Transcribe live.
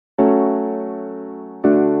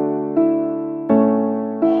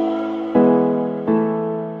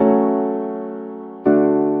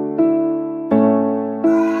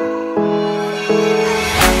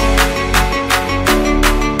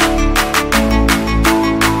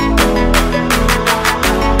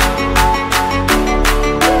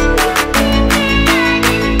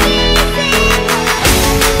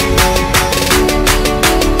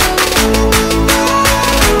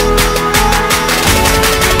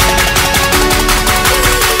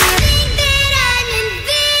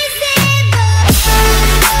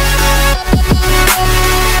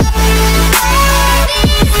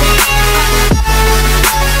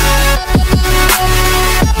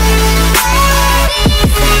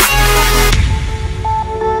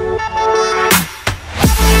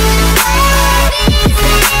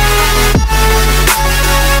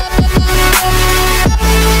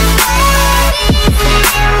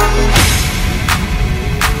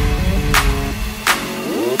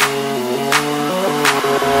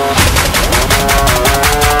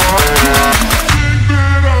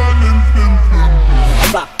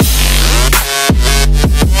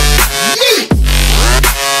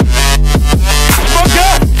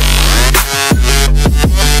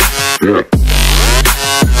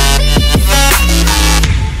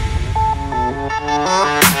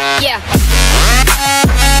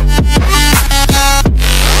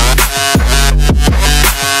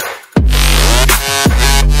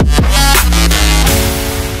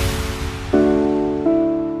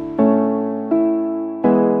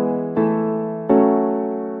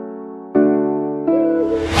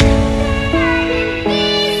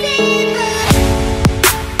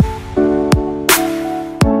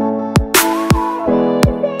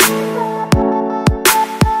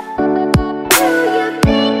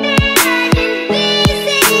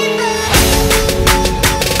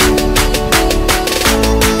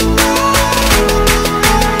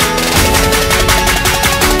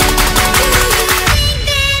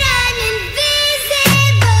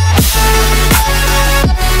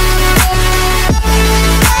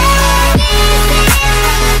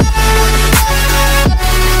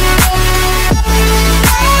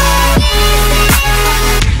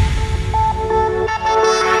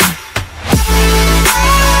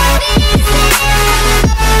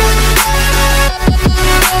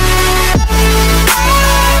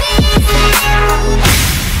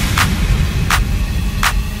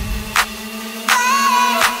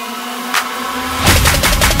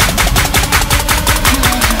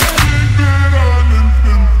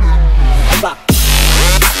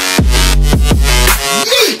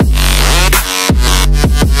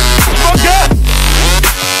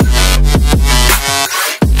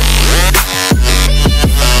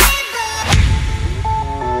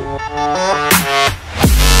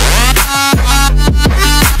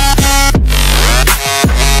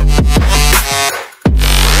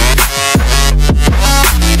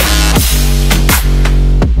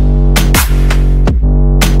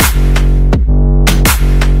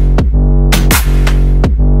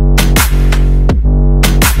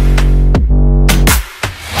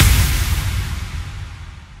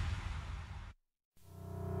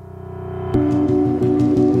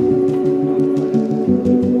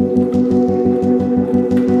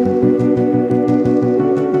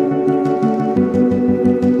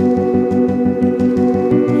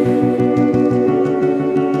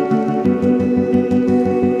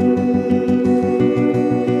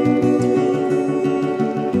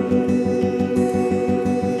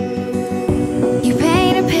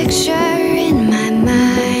picture in my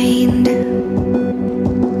mind.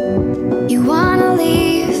 You wanna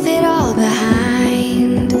leave it all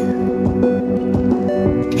behind,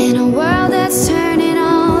 in a world that's turning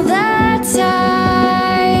all the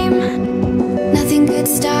time. Nothing could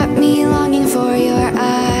stop me longing for your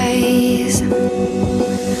eyes.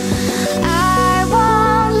 I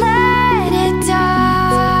won't let it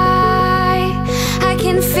die. I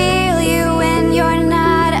can feel you when you're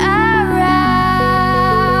not around.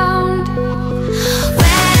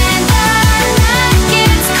 When the night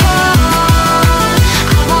gets cold,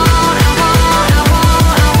 I won't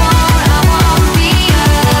be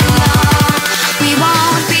alone. We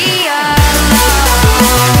won't be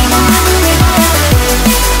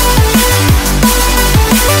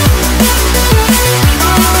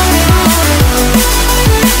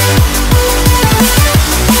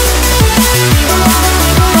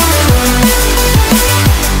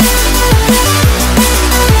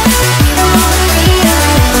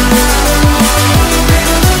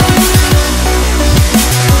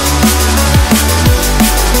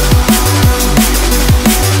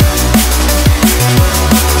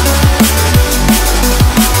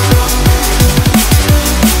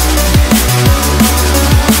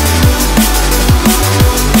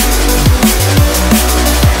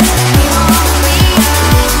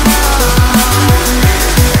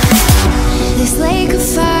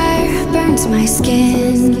my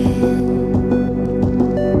skin.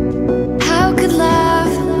 How could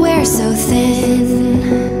love wear so thin?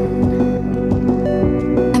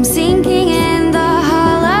 I'm sinking in the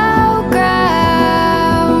hollow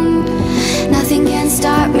ground. Nothing can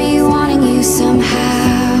stop me wanting you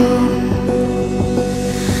somehow.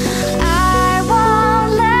 I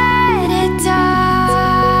won't let it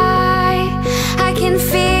die. I can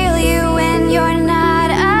feel you when you're not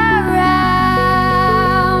around.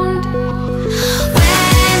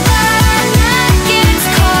 When the night gets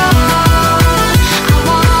cold, I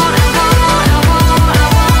won't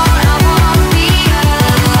be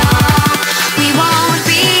alone. We won't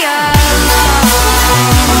be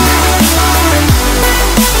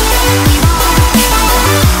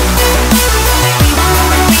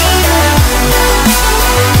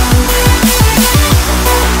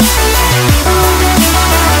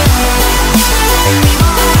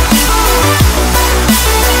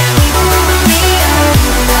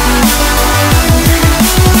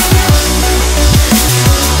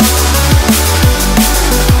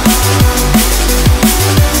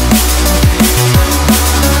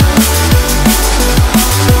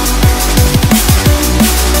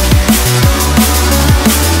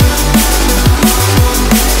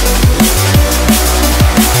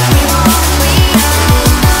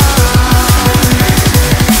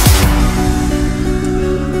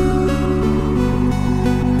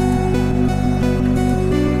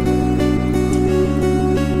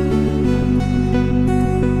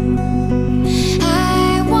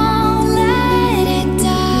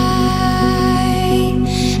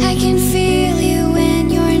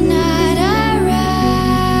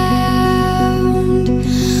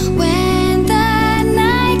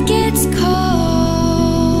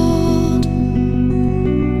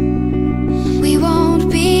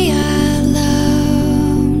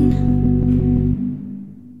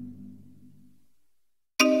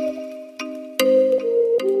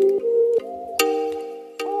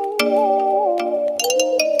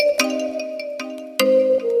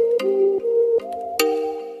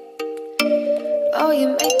Oh, you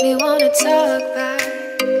make me wanna talk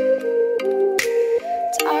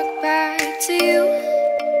back to you.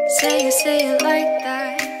 Say it like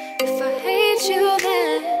that. If I hate you,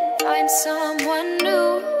 then find someone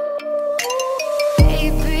new.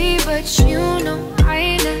 Baby, but you know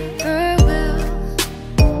I never will.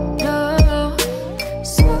 No,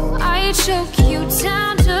 so I choke you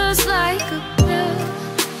down just like a pill.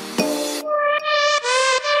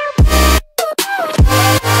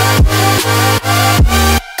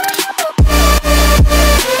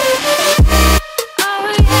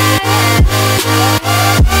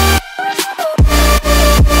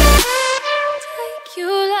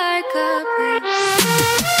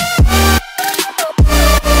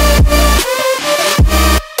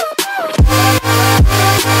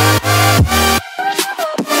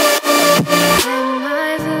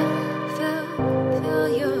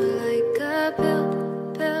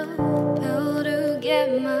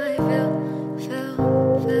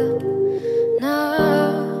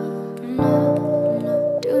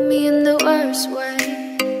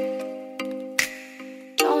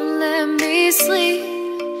 Sleep,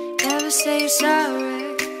 never say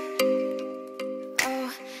sorry.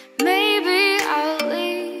 Oh, maybe I'll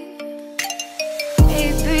leave.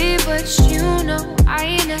 Maybe but you know I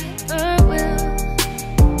never will.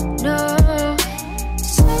 No,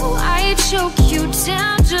 so I choke you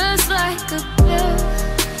down just like a pill.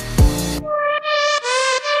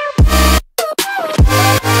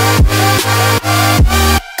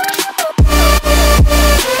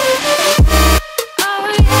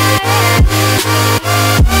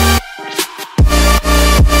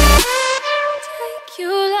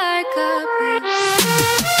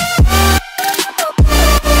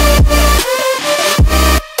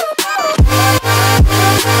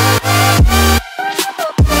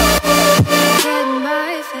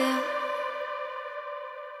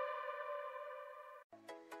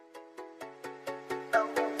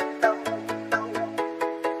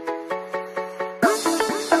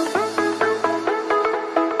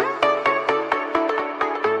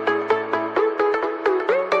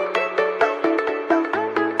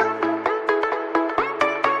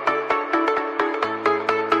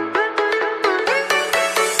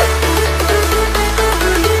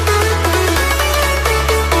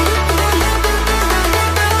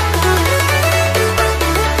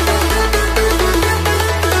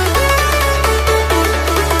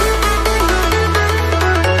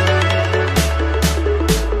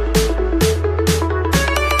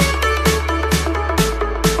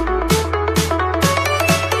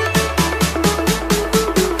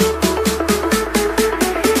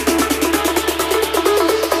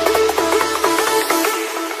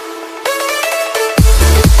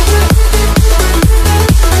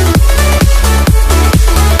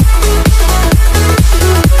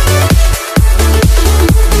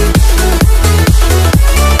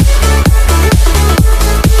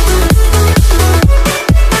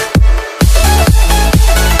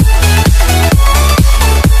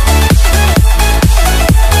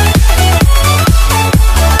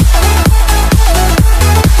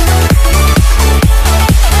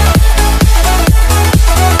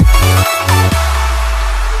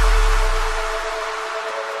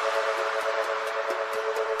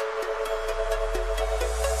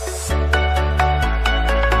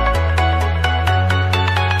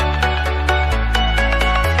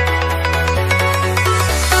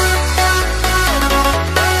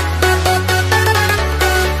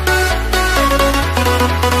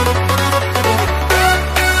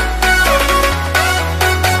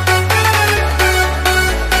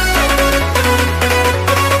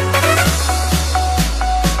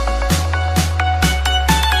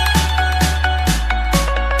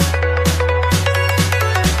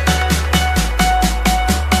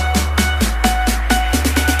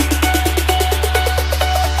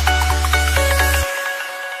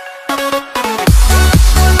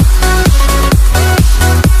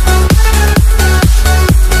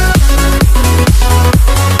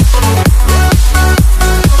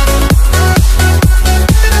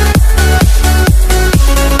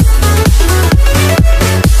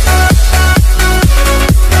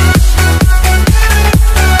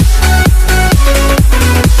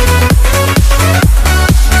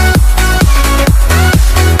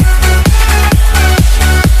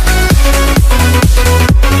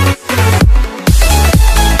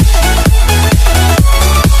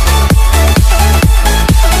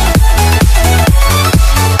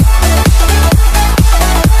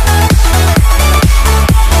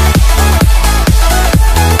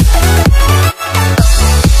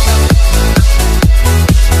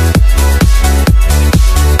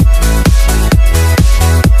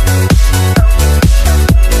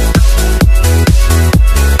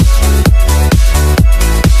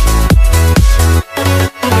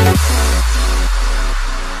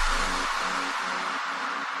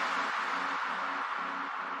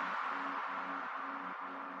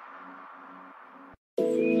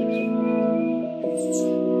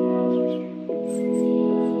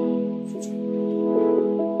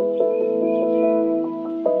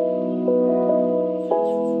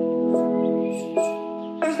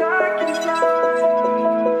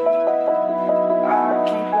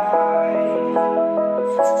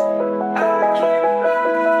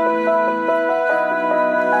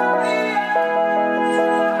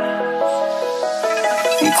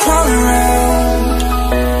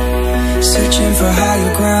 for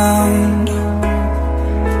higher ground.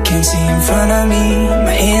 Can't see in front of me,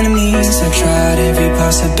 my enemies. I've tried every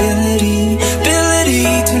possibility, ability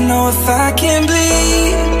to know if I can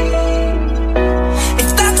bleed. If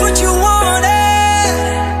that's what you wanted,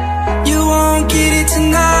 you won't get it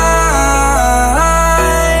tonight.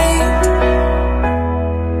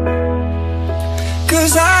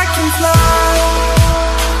 'Cause I can fly,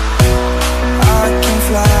 I can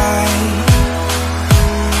fly,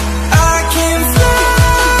 I can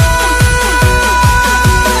fly.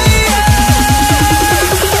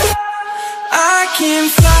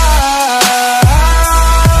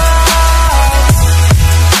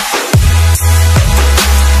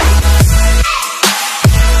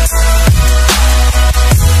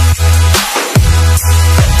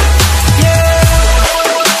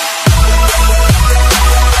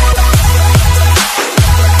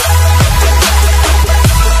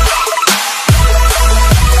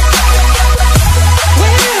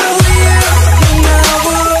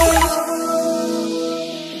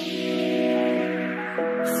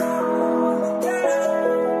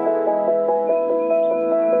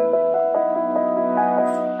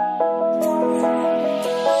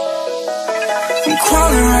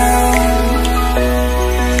 all around,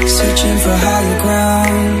 searching for higher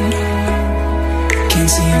ground.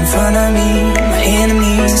 Can't see in front of me, my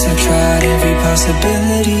enemies. I've tried every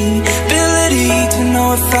possibility, ability to know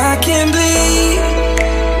if I can bleed.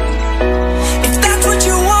 If that's what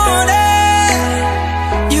you wanted,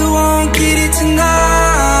 you won't get it tonight.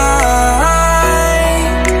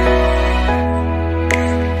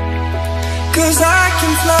 'Cause I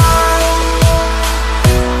can fly,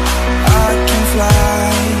 I can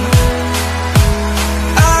fly,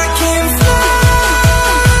 I can fly,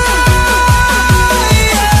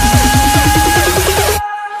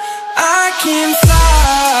 I can fly.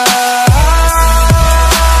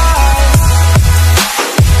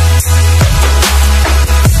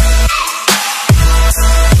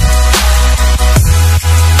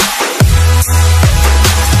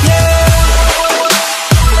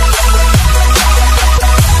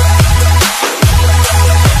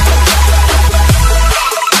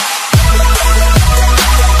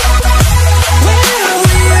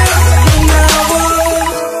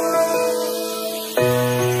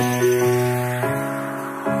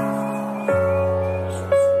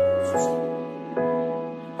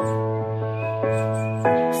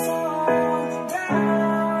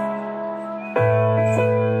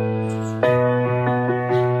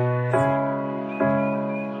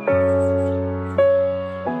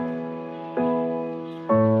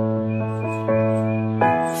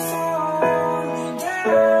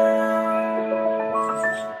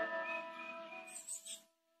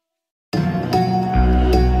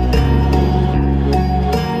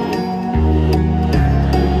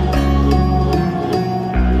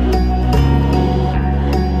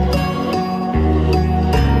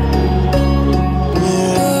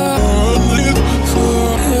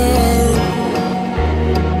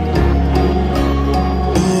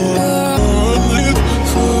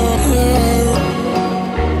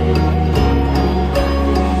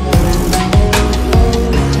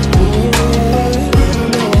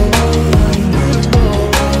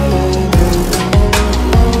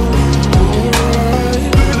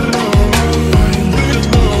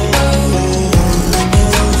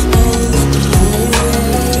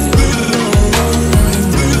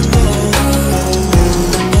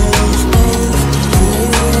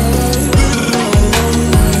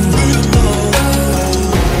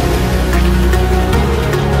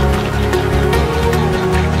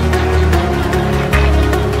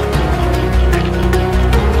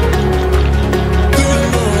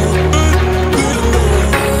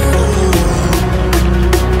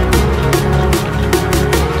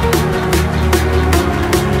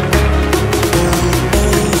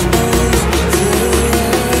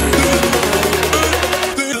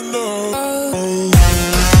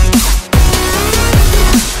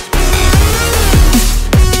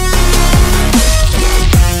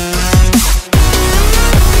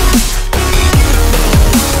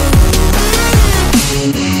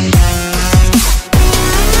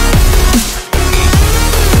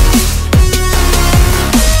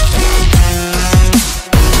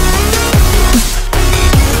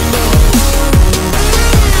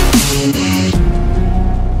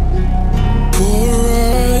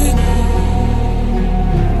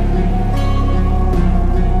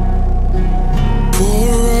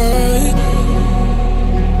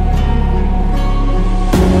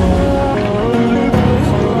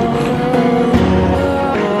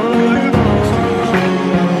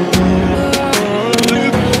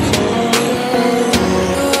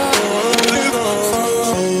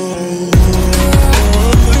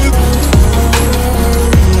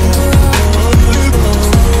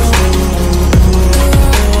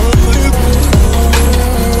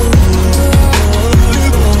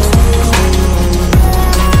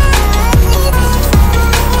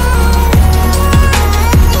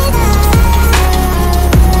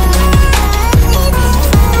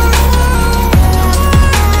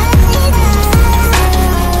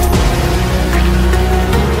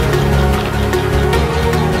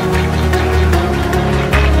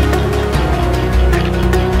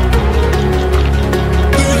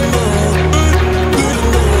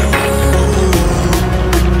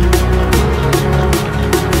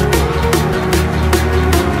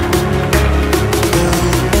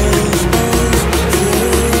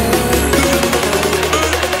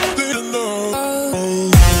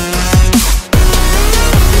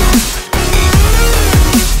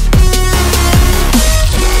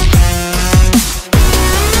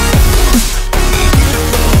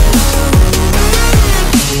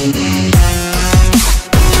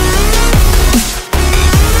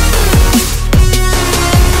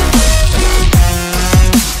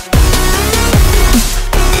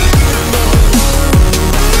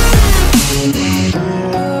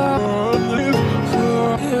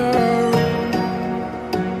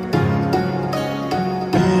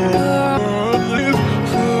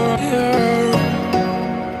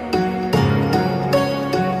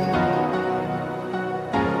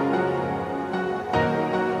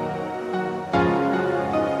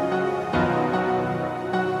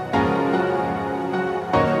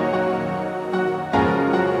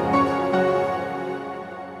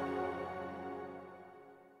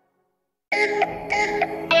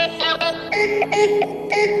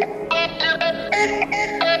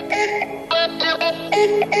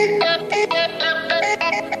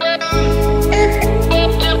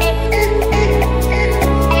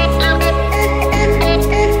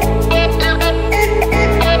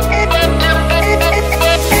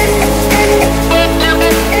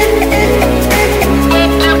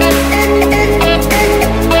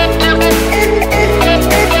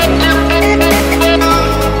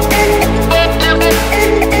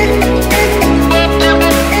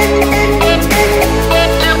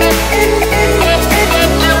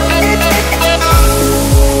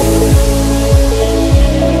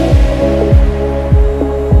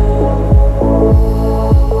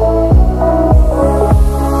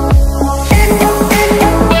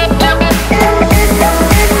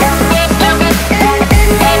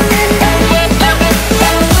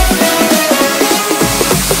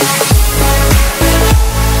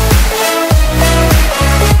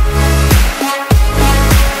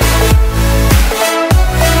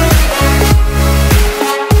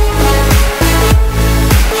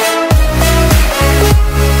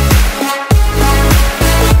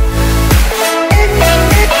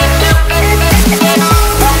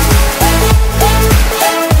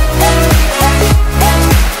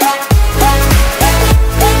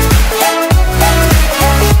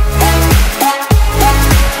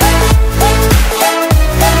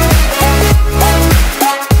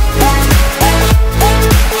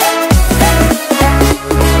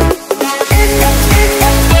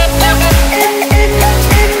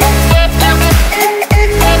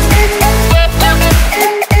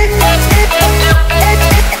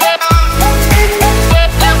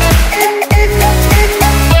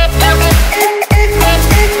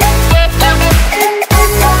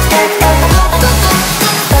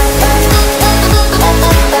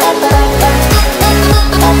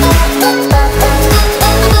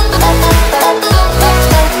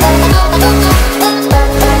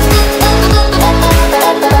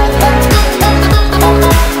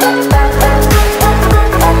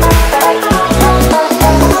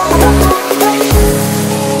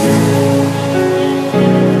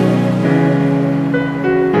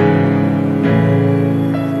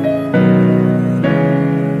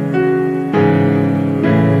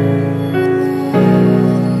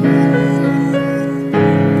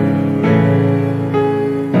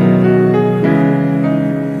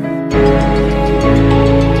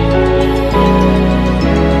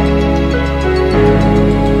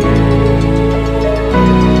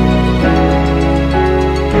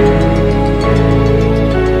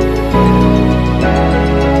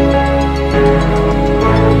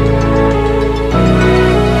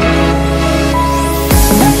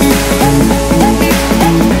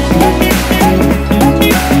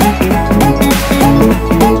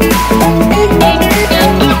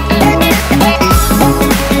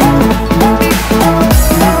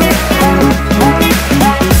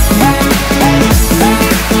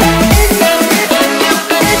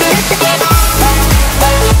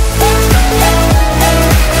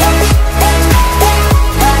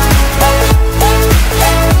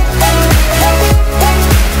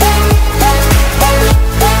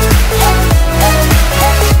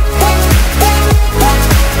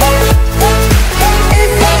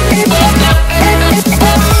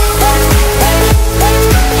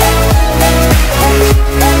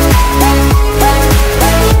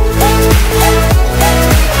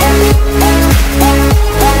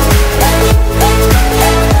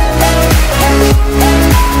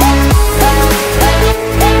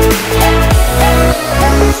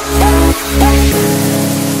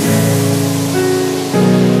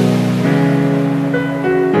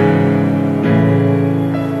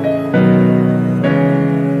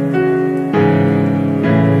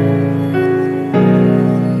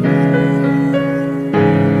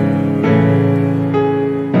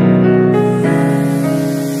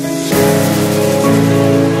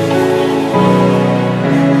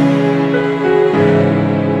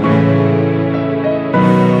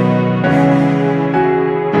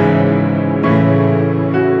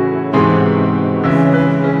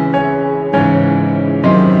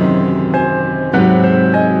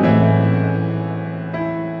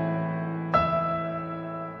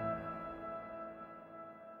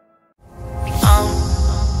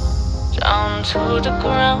 to the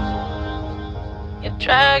ground. You're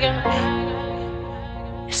dragging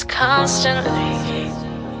me, it's constantly.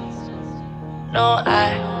 No,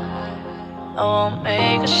 I won't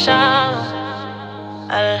make a sound.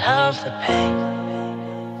 I love the pain,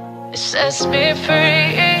 it sets me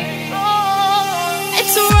free.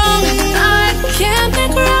 It's wrong, I can't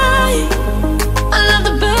think right. I love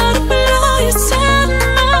the bird below you, set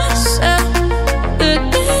myself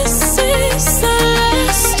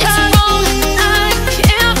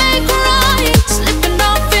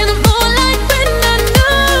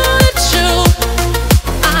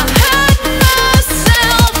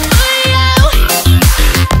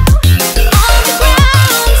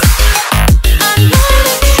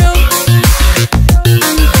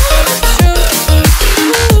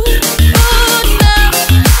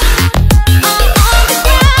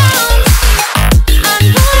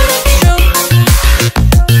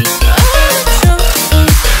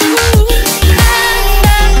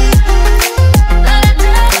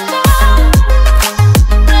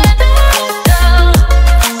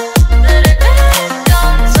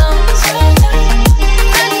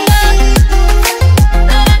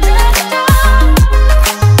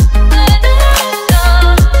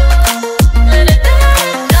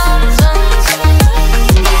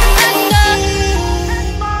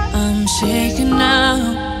shaking now,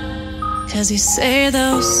 'cause you say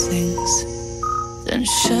those things, then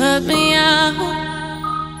shut me out.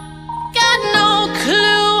 Got no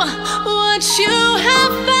clue what you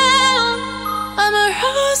have found. I'm a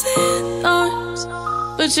rose in thorns,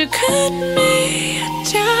 but you cut me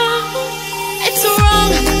down. It's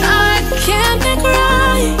wrong, I can't make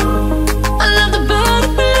right. I love the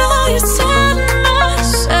bottom below. You tell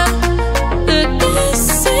myself that this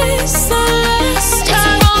is the last time. It's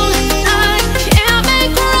wrong, I can't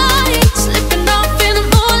make right. Slipping off in the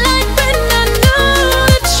moonlight when I knew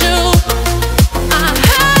the truth. I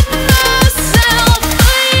hurt myself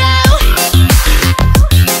for you.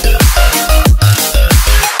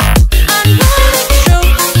 I know the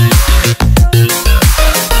truth.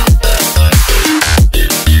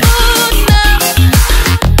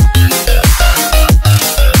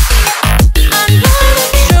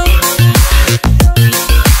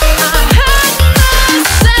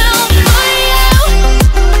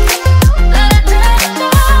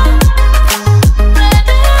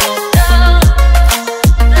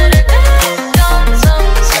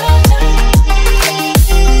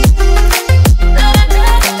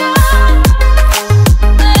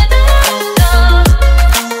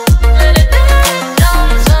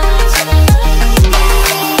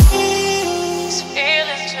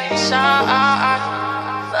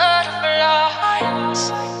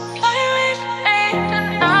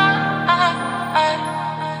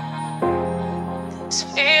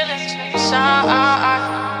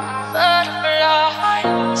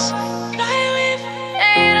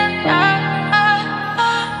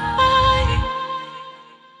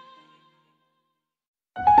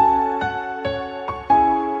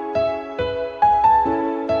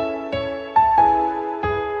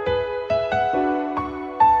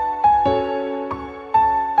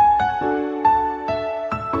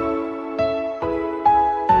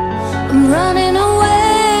 I'm running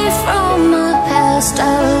away from the past I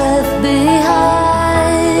left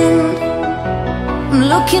behind. I'm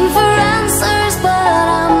looking for answers, but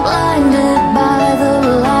I'm blinded by the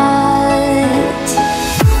light.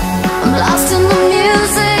 I'm lost in the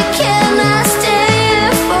music, can I stay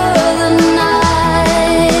here for the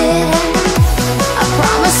night? I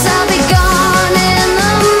promise I'll be gone in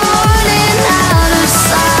the morning, out of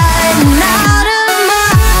sight and out of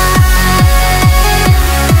mind.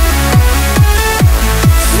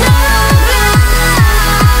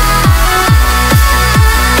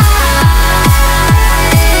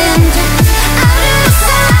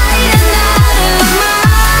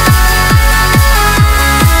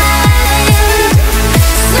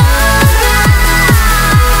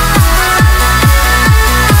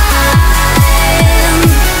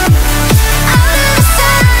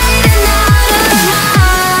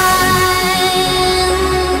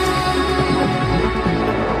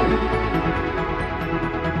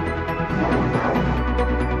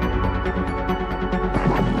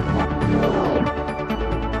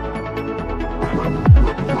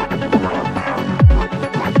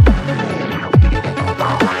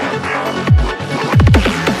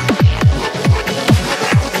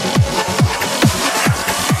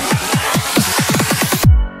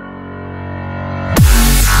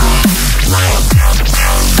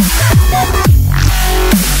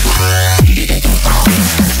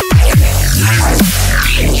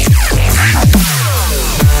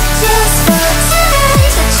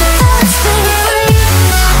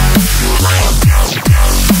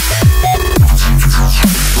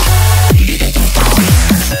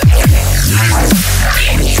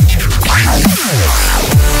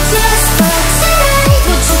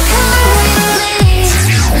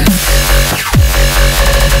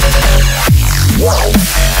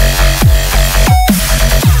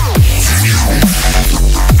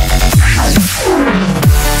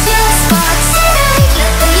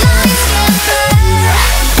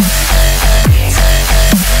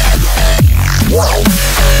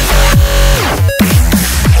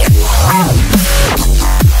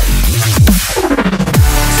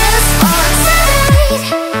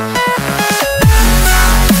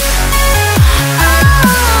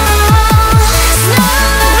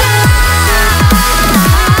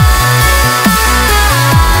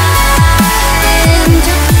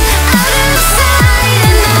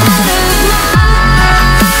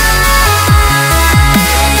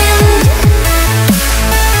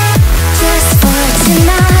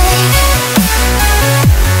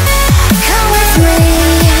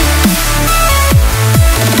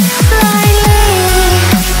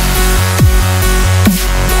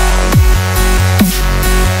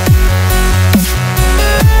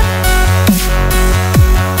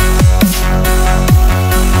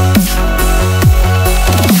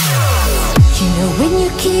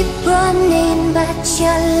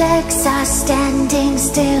 your legs are standing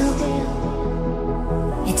still.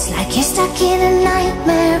 It's like you're stuck in a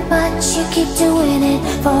nightmare, but you keep doing it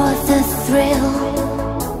for the thrill.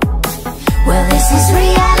 Well, this is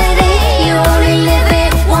reality, you only live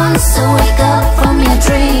it once, so wake up from your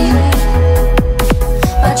dream.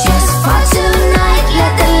 But just for tonight,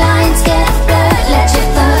 let the lines get blurred, let your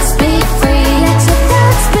thoughts be free, let your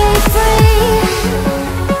thoughts be free.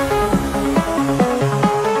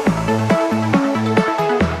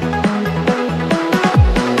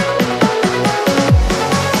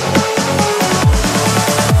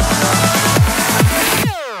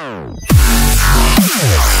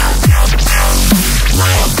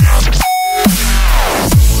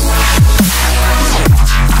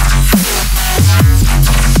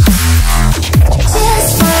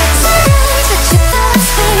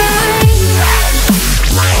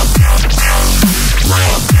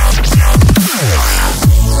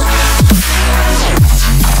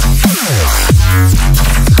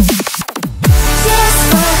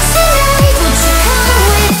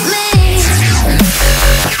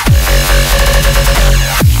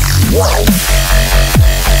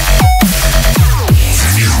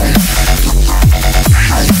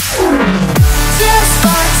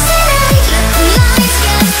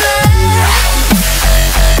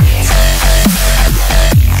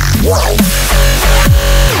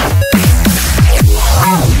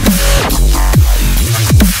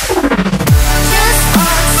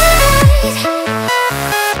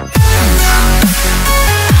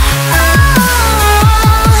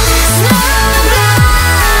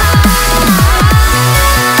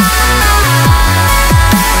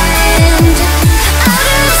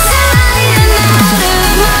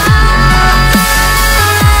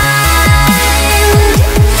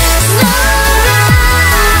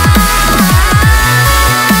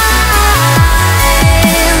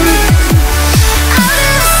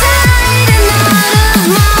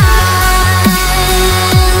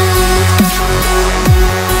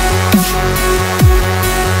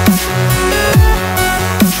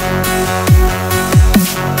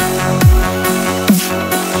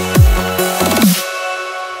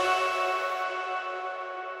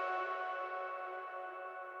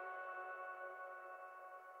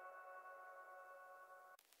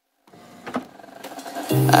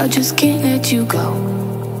 I just can't let you go.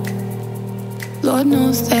 Lord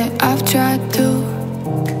knows that I've tried to.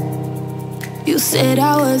 You said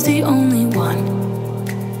I was the only one.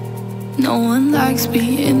 No one likes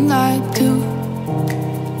being lied to.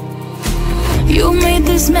 You made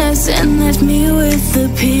this mess and left me with the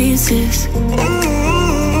pieces.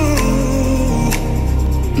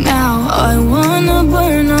 Now I wanna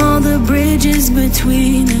burn all the bridges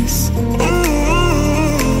between us.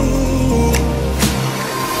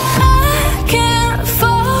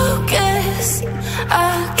 I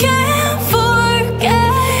can't forget.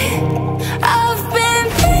 I've been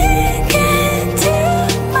thinking too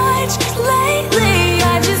much lately.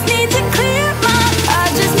 I just need to clear my head. I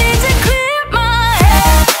just need to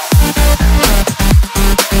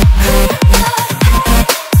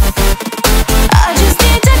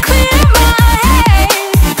clear my head.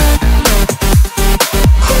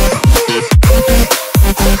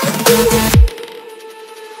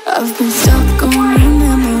 I've been stuck on your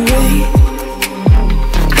memory,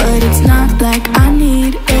 but it's not like I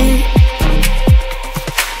need it.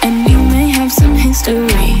 And we may have some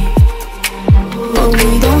history, but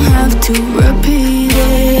we don't have to repeat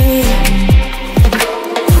it.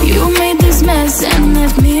 You made this mess and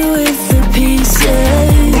left me with the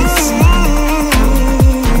pieces.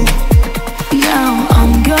 Now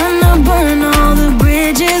I'm gonna burn all the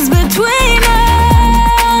bridges between us.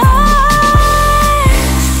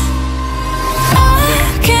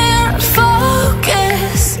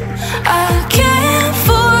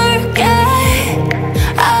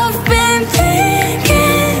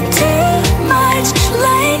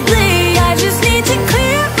 I just need to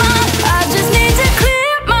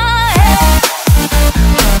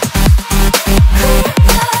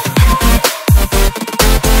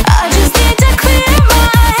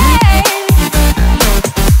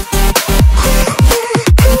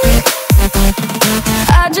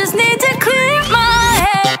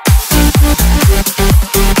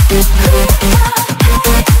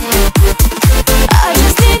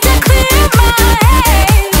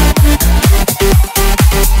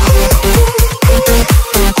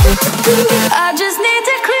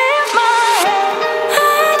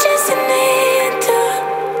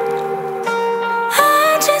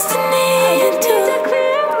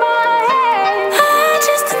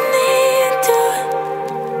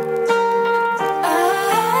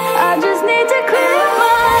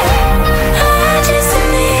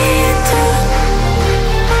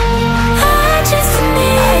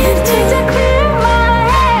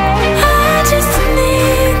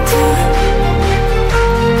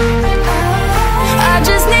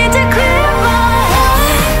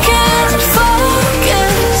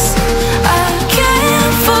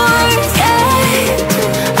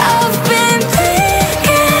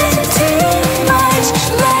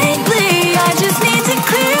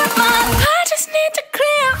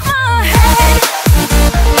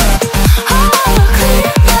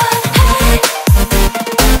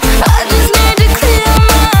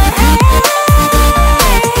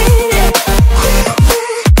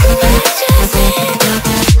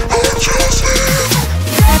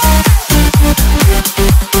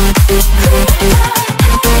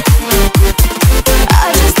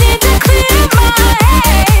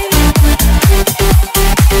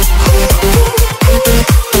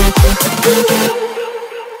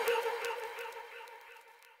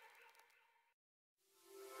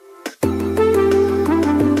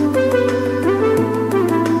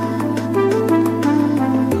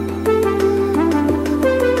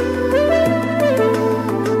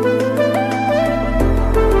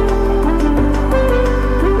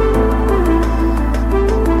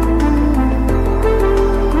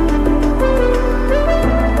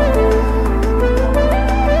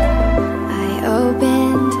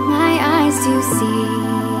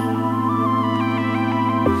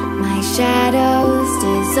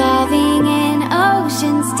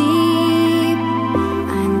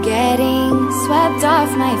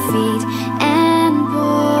off my feet and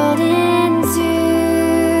pulled into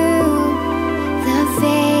the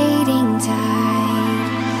fading tide.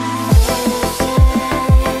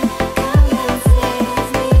 Come and save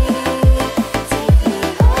me, take me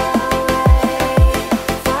away,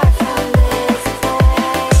 far from this place.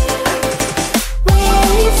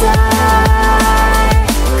 Waves are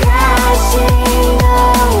crashing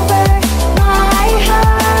over my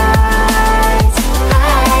heart.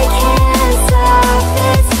 I can't stop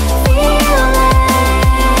this feeling.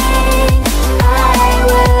 I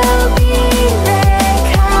will be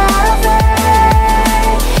recovered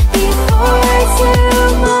before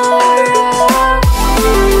tomorrow.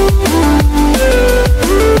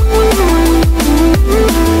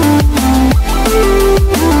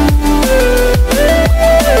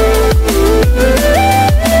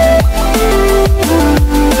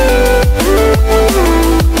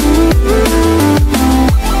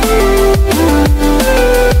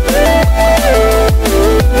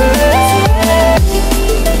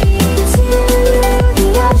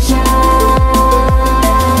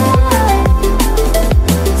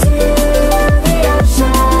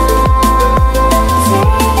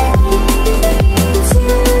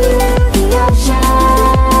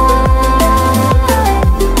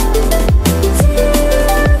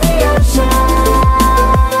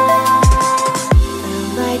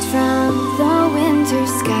 From the winter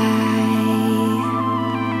sky,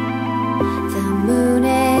 the moon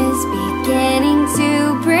is beginning to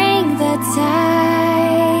bring the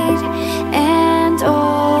tide. And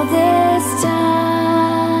all this time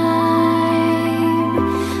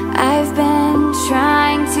I've been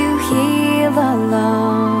trying to heal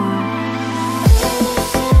alone.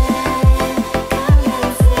 Come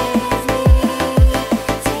and save me,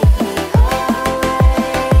 take me away,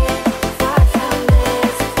 far from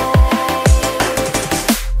this place.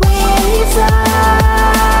 Waves are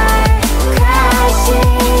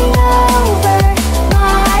crashing over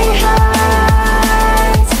my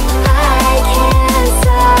heart. I can't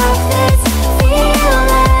stop this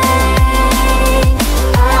feeling.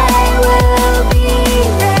 I will be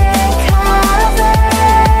recovered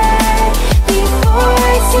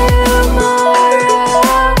before tomorrow.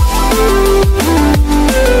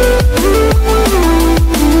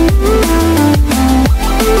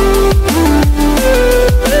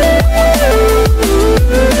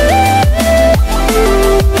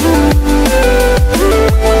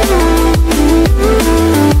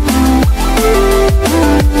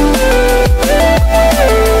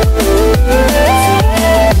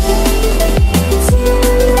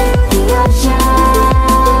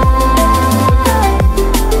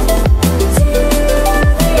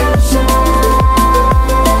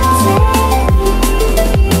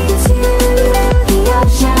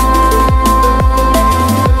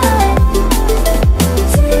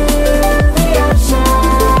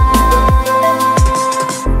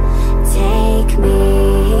 Take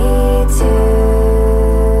me to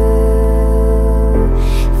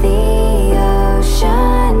the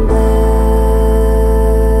ocean blue.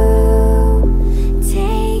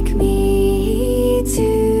 Take me to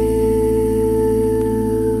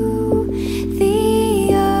the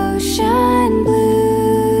ocean blue.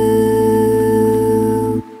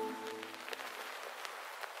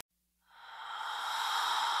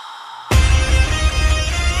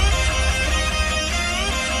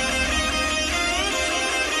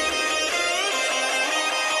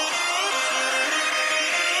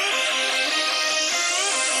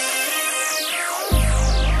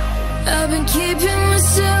 I've been keeping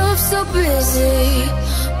myself so busy,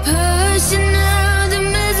 pushing out the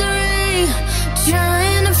misery,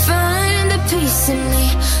 trying to find the peace in me.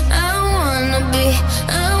 I wanna be,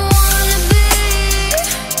 I wanna be,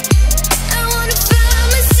 I wanna find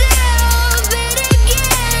myself, but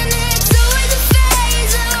again, it's always a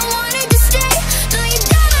phase. I wanted to stay, no you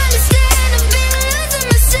don't understand. I've been losing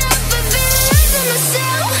myself, I've been losing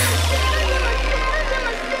myself.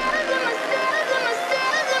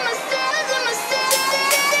 Myself.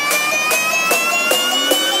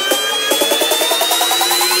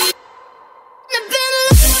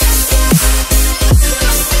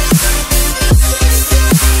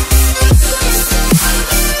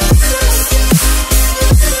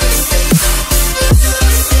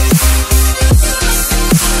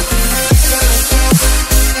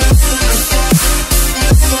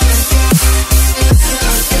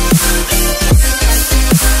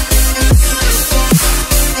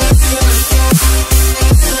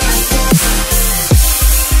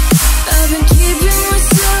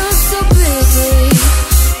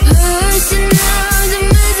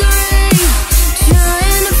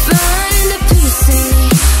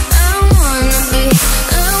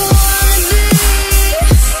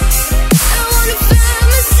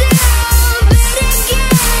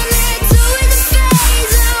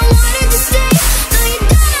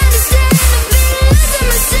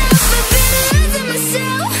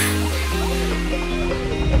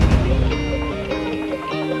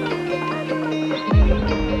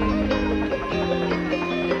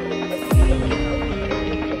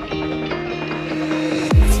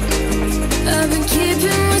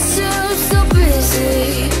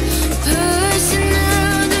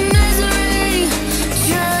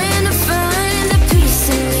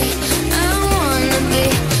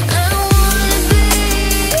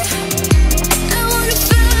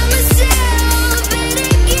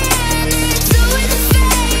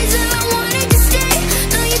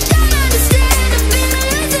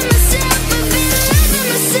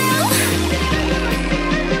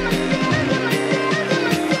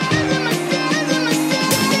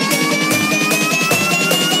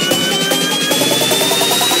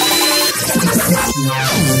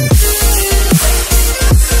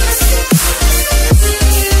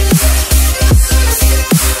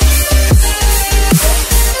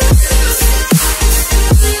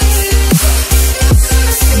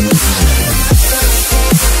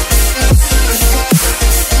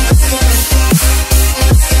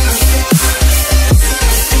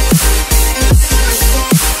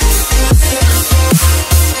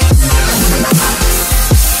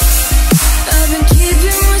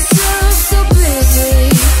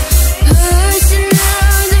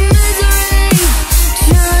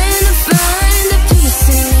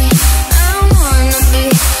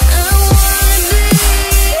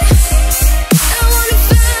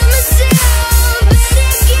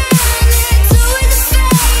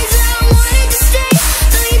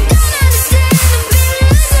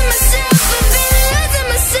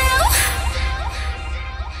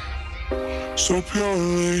 So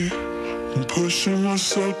purely, I'm pushing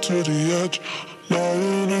myself to the edge, not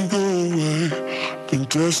in a good way. Been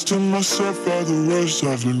testing myself by the worst.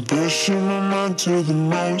 I've been pushing my mind to the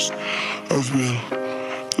most. I've been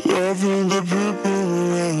loving the people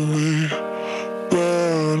around me,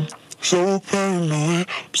 but I'm so paranoid,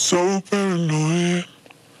 I'm so paranoid,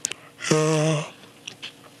 yeah.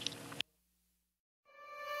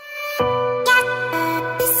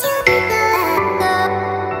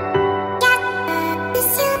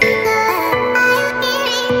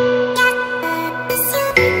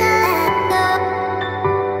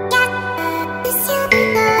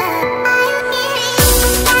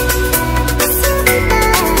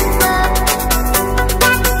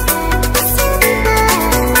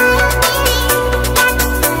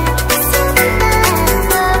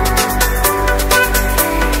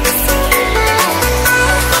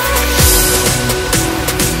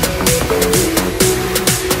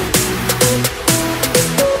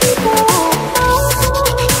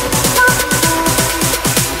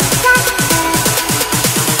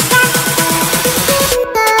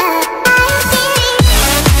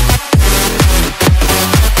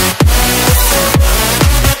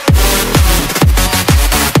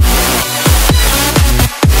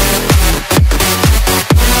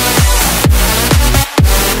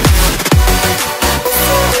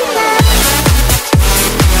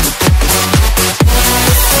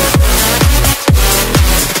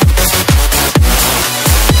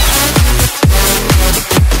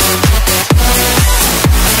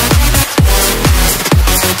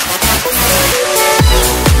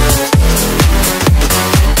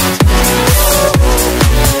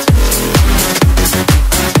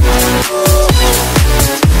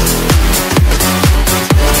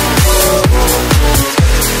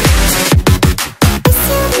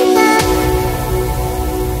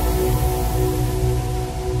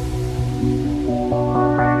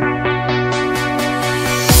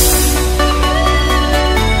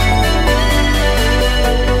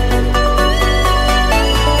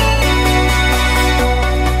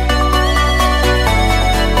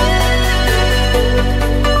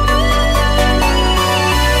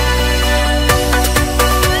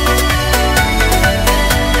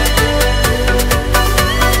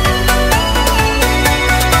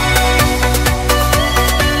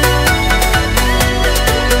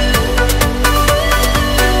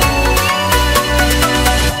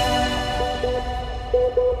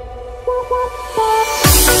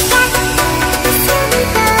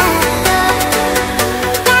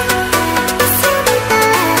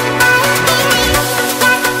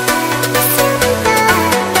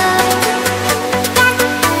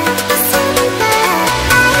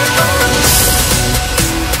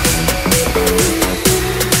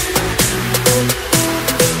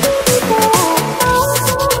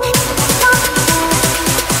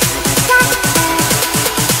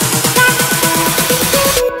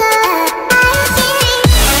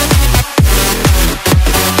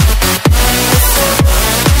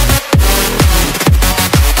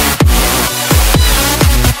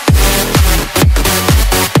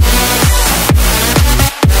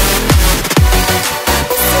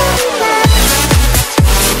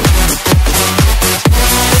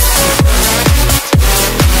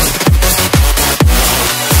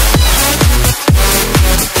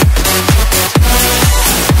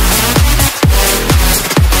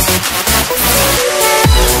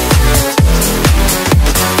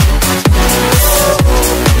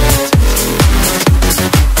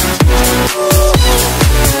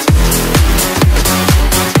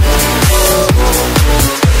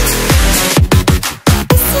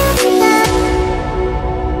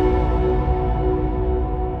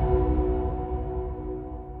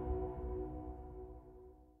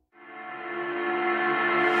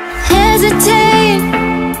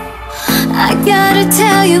 I gotta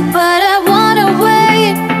tell you, but I wanna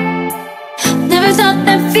wait. Never thought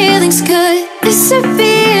that feelings could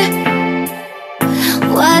disappear.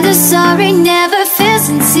 Why the sorry never feels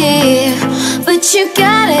sincere? But you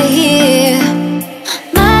gotta hear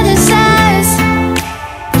my desires.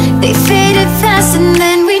 They faded fast and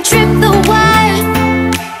then we tripped the wire.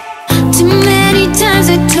 Too many times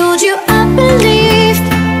I told you I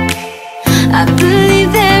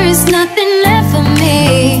believed there is nothing left for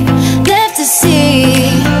me, left to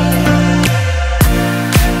see.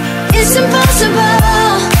 It's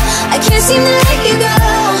impossible, I can't seem to let you go.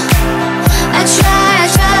 I try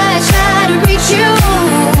to reach you.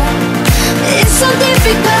 It's so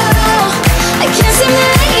difficult, I can't seem to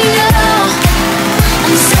let you know.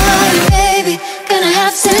 I'm sorry, baby, gonna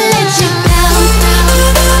have to let you down.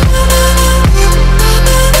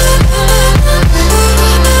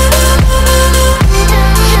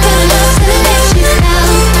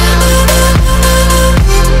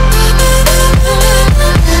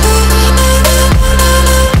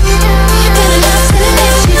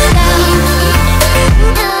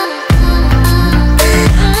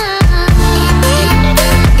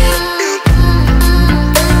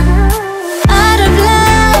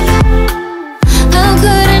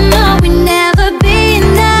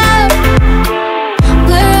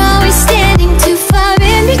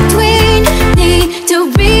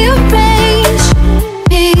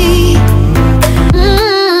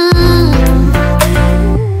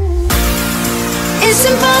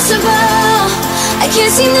 I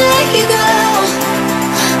can't seem to let you go.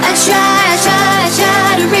 I try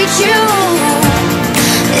to reach you.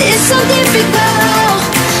 It's so difficult,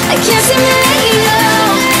 I can't seem to let you go.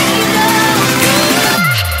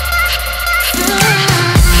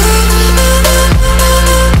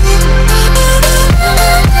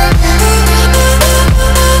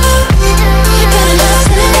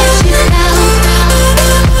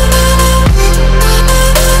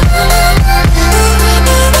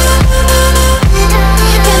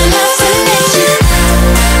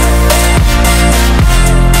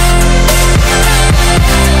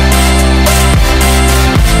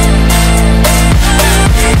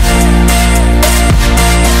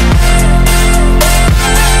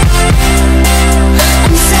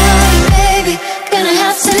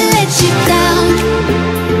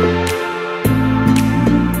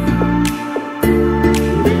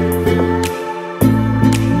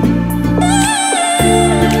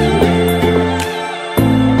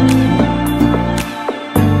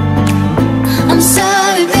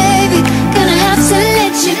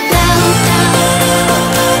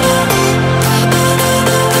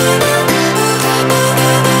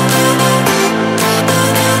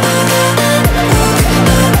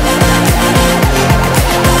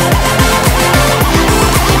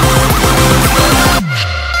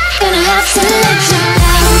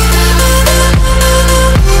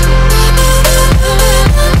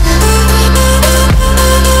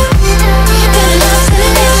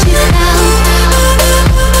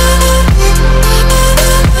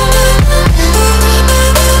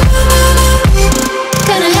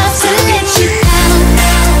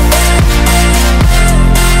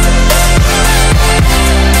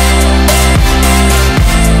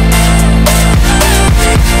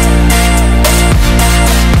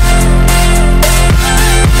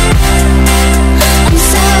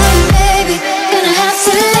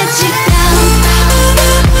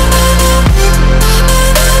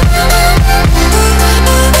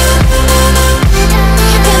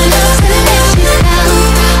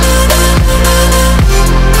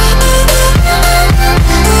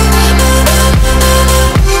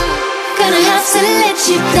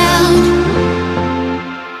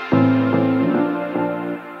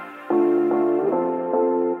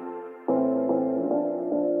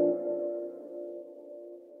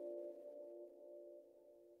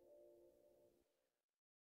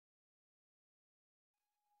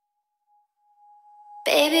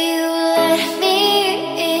 Baby, you let me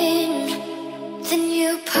in, then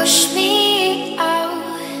you push me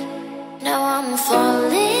out. Now I'm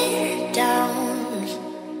falling down,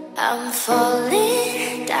 I'm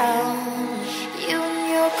falling down. You and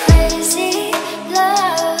your crazy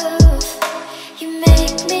love, you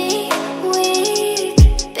make me weak.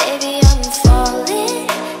 Baby, I'm falling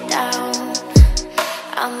down,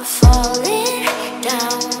 I'm falling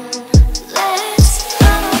down.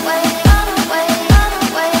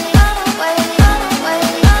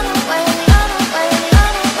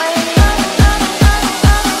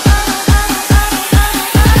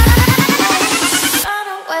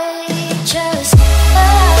 Just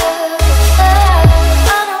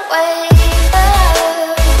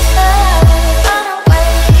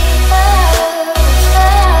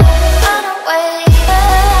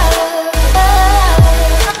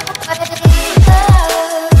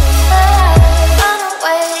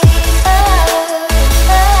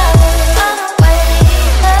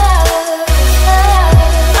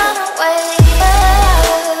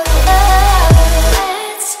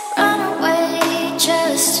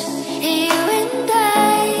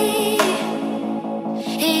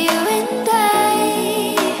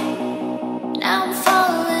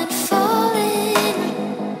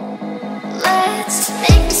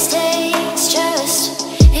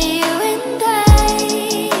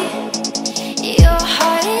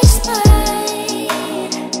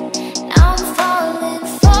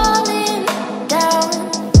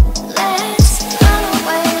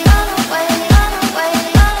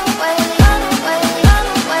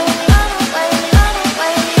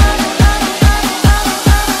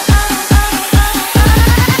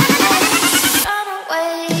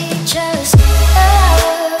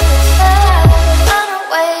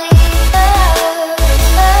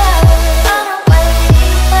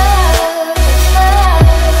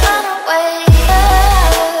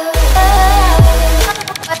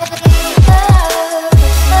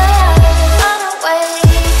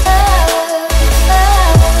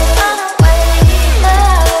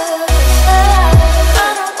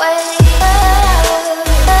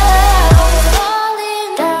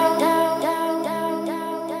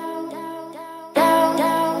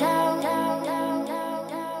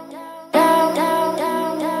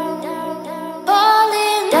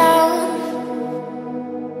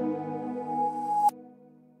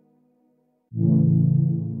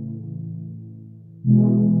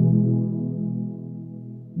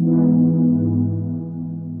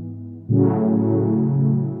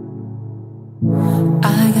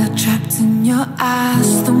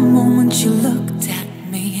eyes the moment you looked at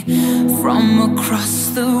me. From across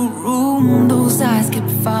the room, those eyes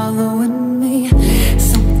kept following me.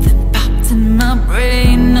 Something popped in my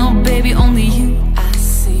brain. Oh baby, only you I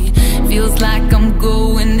see. Feels like I'm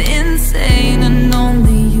going insane, and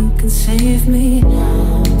only you can save me.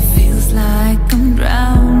 Feels like I'm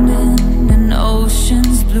drowning in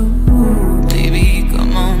ocean's blue. Baby,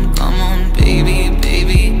 come on, baby,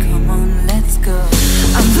 baby, come on, let's go.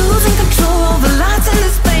 I'm losing control of the lights in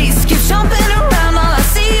this space. Keep jumping around, all I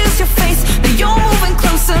see is your face. Now you're moving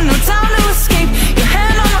closer, no time to escape. Your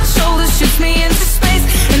hand on my shoulder shoots me into space,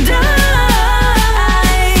 and I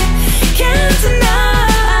can't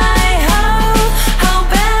deny how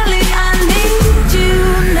badly I need you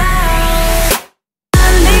now. I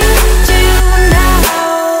need you now.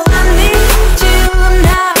 I need you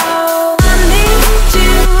now. I need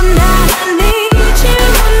you now. I need you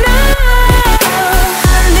now. I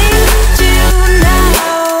need you now. I need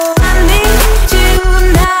you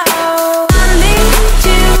now. I need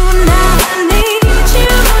you now. I need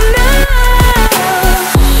you now.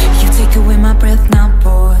 You take away my breath now,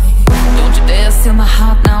 boy. Don't you dare steal my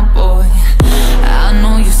heart now, boy. I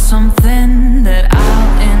know you're something that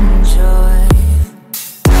I'll enjoy.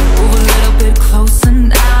 Move a little bit closer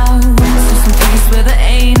now, to some place where there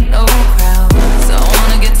ain't no crowds. I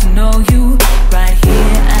wanna get to know you right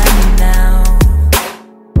here and now.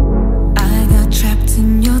 I got trapped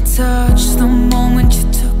in your touch the moment you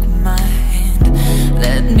took my hand.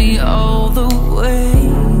 Led me all the way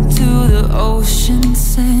to the ocean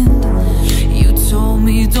sand. You told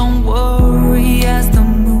me don't worry as the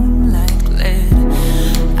moonlight gled.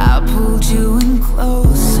 I pulled you in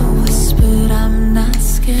close, whispered I'm not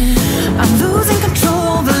scared. I'm losing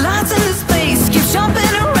control of the lights in this space. Keep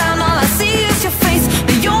jumping around, all I see is your face.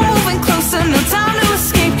 Now you're moving closer, no time to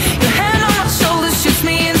escape. Your hand on my shoulder shoots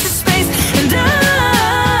me into space, and I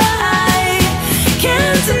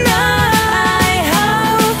can't deny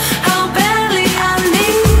how badly I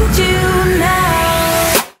need you now.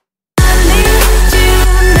 I need you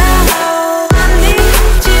now. I need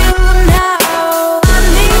you now. I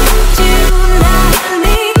need you now. I need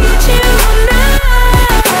you now.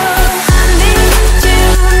 I need you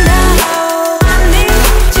now. I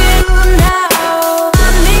need you now. I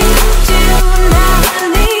need you now. I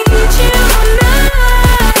need you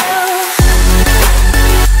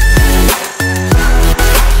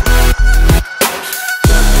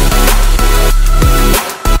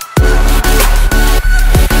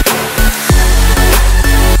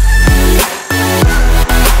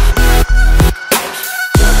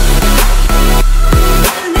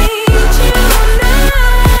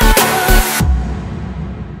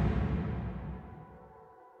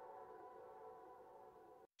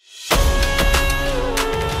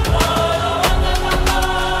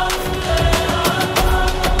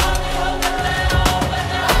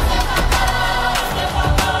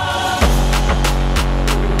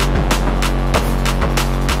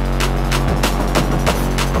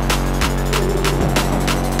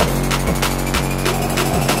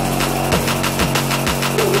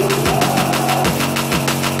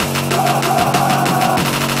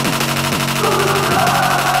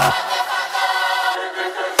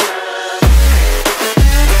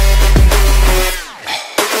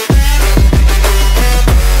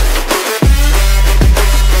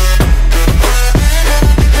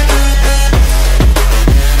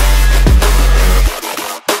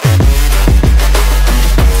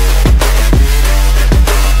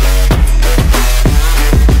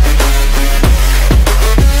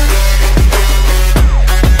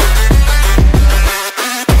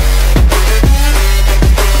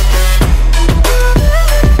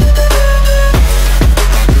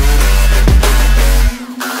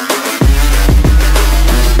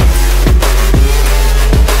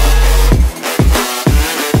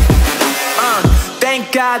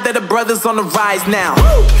God that the brothers on the rise now.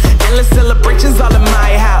 Endless celebrations all in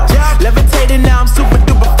my house. Levitating now, I'm super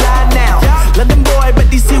duper fly now. London boy,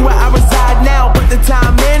 but DC where I reside now. Put the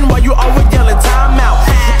time in while you always yelling time out.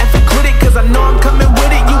 And for quit it, cause I know I'm coming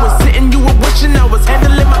with it. You were sitting, you were wishing I was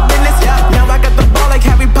handling my business. Now I got the ball like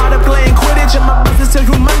Harry Potter playing Quidditch. And my business is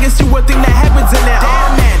humongous, you would think that happens in it.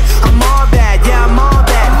 Damn man, I'm all that, yeah I'm all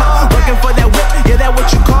that. Working for that whip, yeah that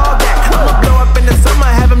what you call that. I'ma blow up in the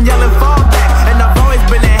summer, have him yelling fall back. And I've always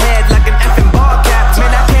been ahead like an effing ball cap. Man,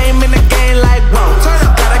 I came in the game like whoa.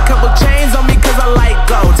 Got a couple chains on me cause I like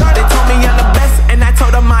gold. They told me I'm the best and I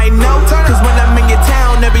told them I know. Cause when I'm in your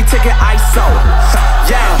town, every ticket I sold.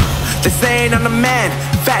 Yeah, they saying I'm the man.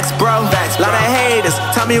 Facts bro, lot of haters,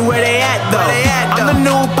 tell me where they at though. I'm the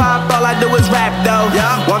new pop, all I do is rap though.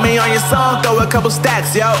 Want me on your song, throw a couple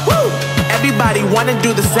stacks, yo. Woo! everybody wanna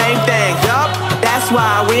do the same thing. Yup, that's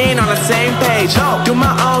why we ain't on the same page. Do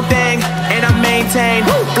my own thing and I maintain.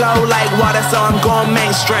 Flow like water, so I'm going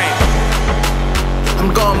mainstream.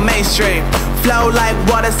 I'm going mainstream. Flow like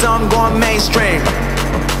water, so I'm going mainstream.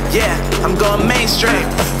 Yeah, I'm going mainstream.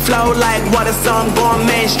 Flow like water, so I'm going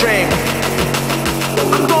mainstream.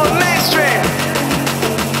 I'm going mainstream.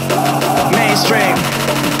 Mainstream.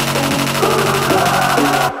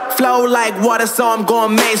 Flow like water, so I'm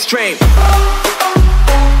going mainstream.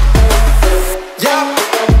 Yup.